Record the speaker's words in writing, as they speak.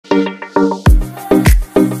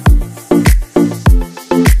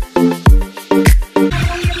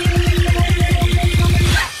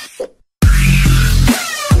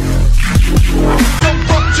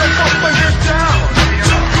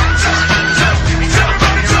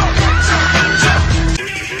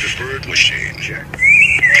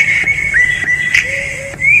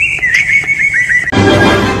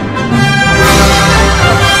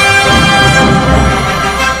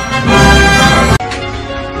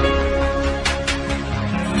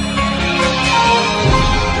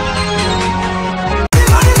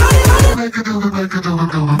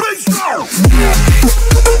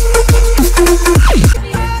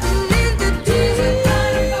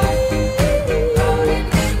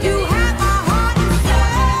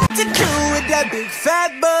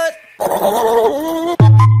What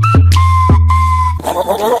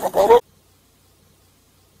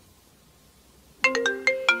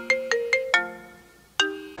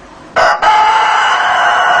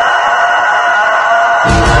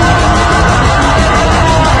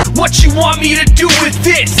you want me to do with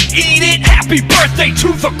this? Eat it? Happy birthday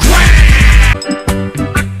to the ground!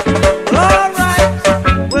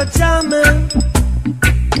 Alright, we're jamming.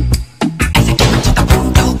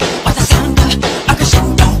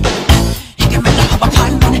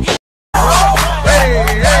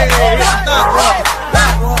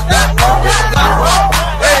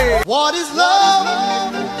 What is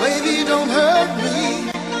love? Baby, don't hurt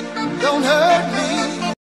me. Don't hurt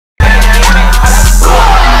me.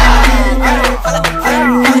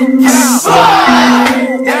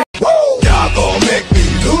 Y'all gon' make me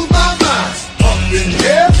lose my mind. Up in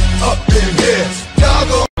here, up in here. Y'all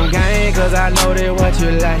gon' Gang, cause I know that what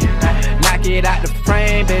you like. Knock it out the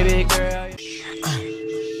frame, baby girl.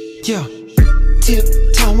 Yeah,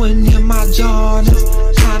 tiptoeing in my Jordan,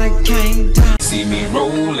 kinda came down. See me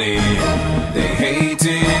rolling, they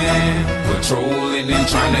hating, patrolling and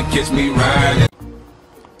trying to catch me riding.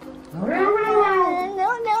 No, no,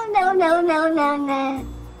 no, no, no, no, no.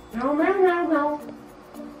 No, no, no, no.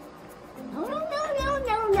 No, no, no,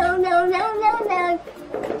 no, no, no, no, no, no.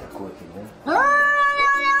 Oh, no,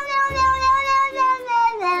 no, no, no, no, no, no,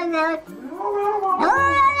 no, no. Oh,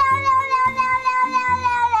 no, no, no, no, no,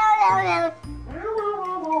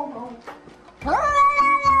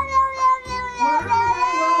 no,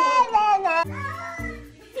 no, no, no, no.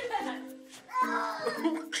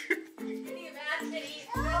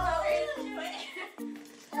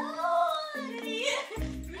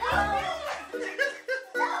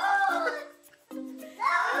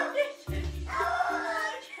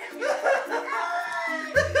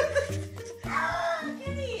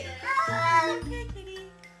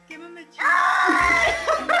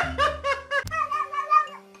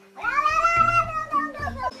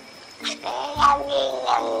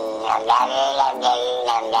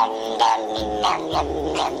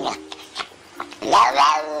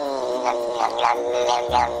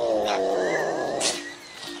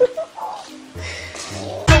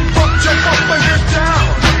 jump up and get down.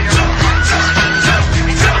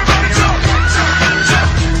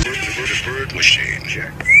 Bird machine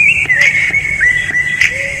check.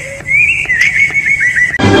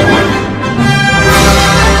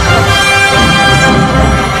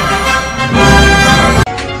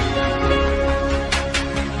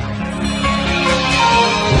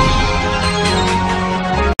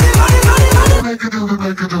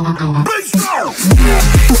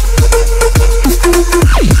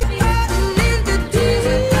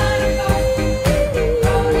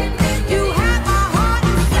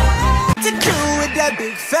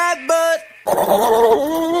 Big fat butt.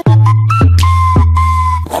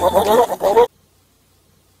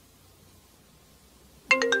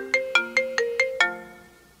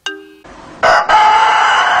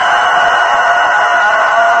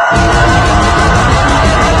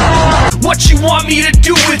 What you want me to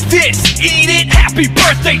do with this? Eat it? Happy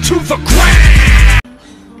birthday to the ground!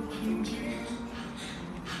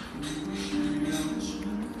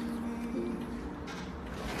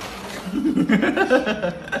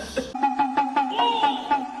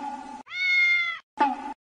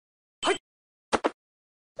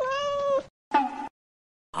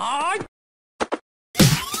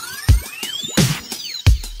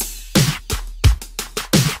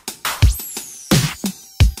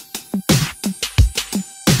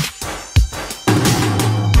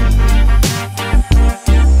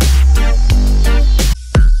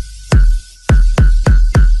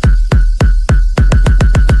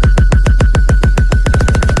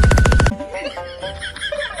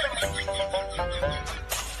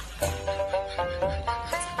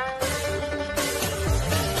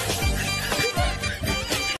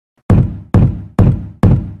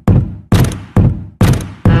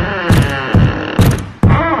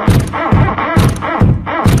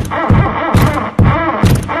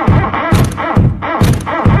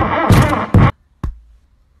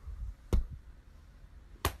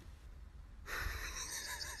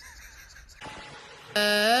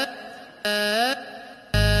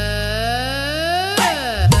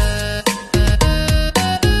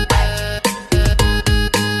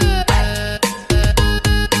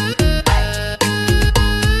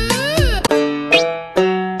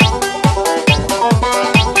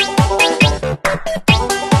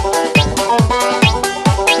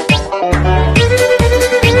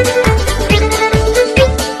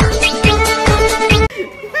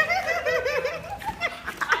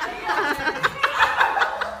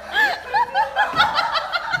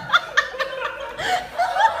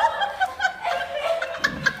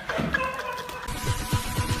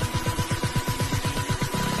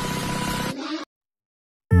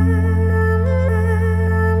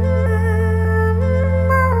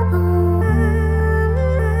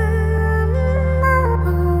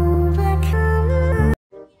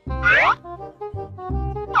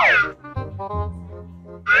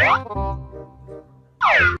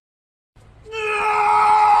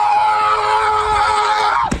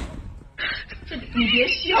 你别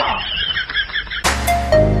笑。